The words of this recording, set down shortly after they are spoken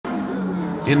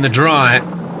in the dry,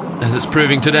 as it's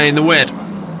proving today in the wet.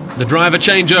 The driver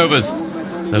changeovers.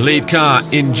 The lead car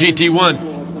in GT1.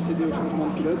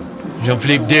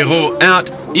 Jean-Philippe Dayraut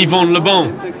out, Yvon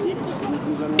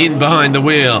Lebon in behind the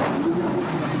wheel.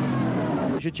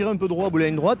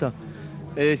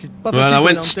 Well, I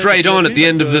went straight on at the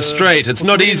end of the straight. It's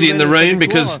not easy in the rain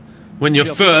because when you're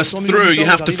first through, you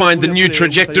have to find the new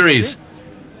trajectories.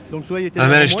 I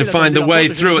managed to find the way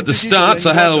through at the start.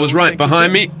 Soheil was right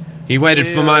behind me. He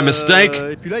waited for my mistake.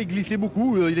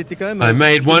 I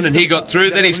made one and he got through.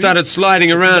 Then he started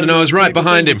sliding around and I was right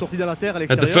behind him.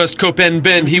 At the first Copen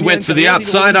bend, he went for the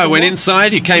outside. I went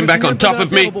inside. He came back on top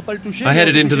of me. I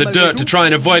headed into the dirt to try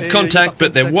and avoid contact,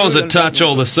 but there was a touch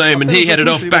all the same, and he headed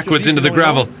off backwards into the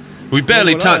gravel. We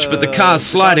barely touched, but the car's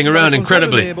sliding around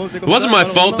incredibly. It wasn't my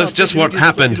fault. That's just what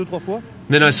happened.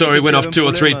 Then I saw he went off 2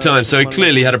 or 3 times, so he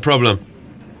clearly had a problem.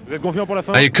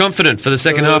 Are you confident for the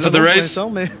second half of the race?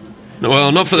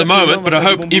 Well, not for the moment, but I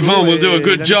hope Yvon will do a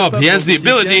good job. He has the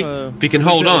ability. If he can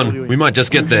hold on, we might just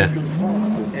get there.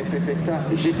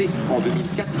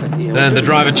 And the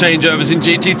driver changeovers in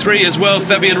GT3 as well.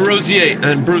 Fabien Rosier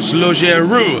and Bruce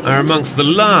Logeroux are amongst the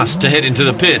last to head into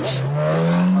the pits.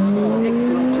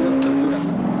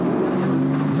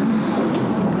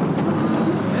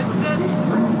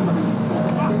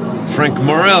 Frank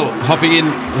Morel hopping in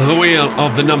the wheel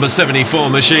of the number 74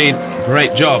 machine.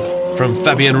 Great job from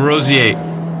Fabien Rosier.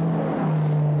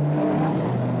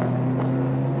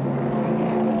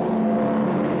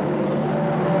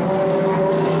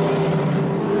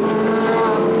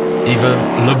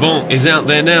 Yvon Lebon is out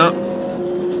there now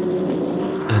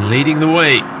and leading the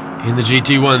way in the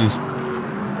GT1s.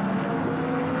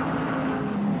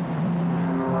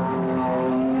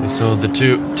 We saw the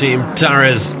two Team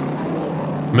Tarez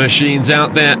machines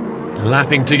out there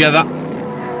lapping together.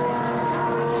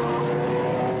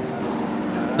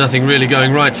 Nothing really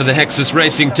going right for the Hexus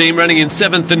Racing team, running in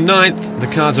 7th and 9th. The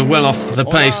cars are well off the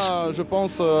pace. Well,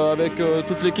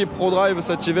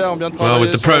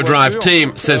 with the ProDrive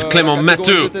team, says Clément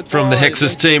Matou from the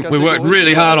Hexus team, we worked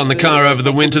really hard on the car over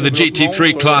the winter. The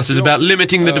GT3 class is about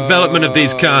limiting the development of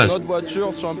these cars.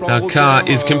 Our car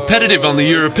is competitive on the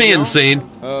European scene,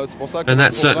 and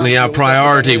that's certainly our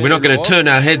priority. We're not going to turn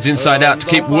our heads inside out to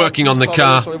keep working on the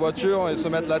car.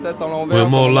 We'll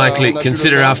more likely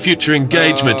consider our future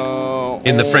engagement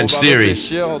in the French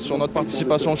series. Well,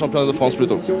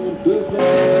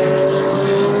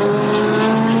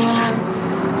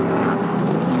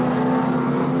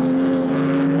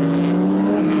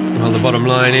 the bottom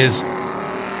line is,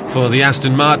 for the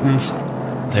Aston Martins,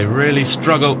 they really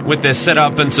struggle with their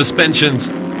setup and suspensions.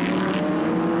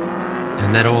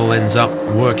 And that all ends up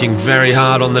working very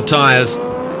hard on the tyres.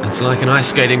 It's like an ice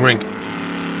skating rink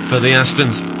for the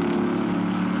Astons.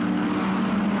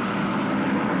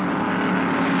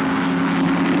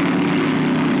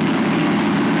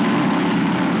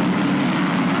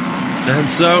 And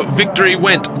so victory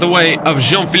went the way of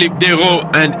Jean-Philippe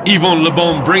Dayraut and Yvon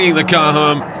Lebon, bringing the car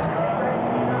home.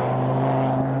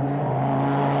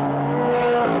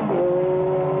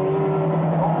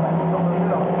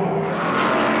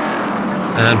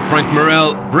 And Frank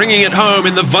Morel bringing it home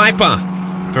in the Viper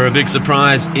for a big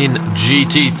surprise in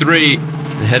GT3,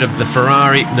 ahead of the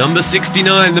Ferrari number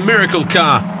 69, the miracle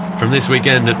car from this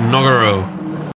weekend at Nogaro.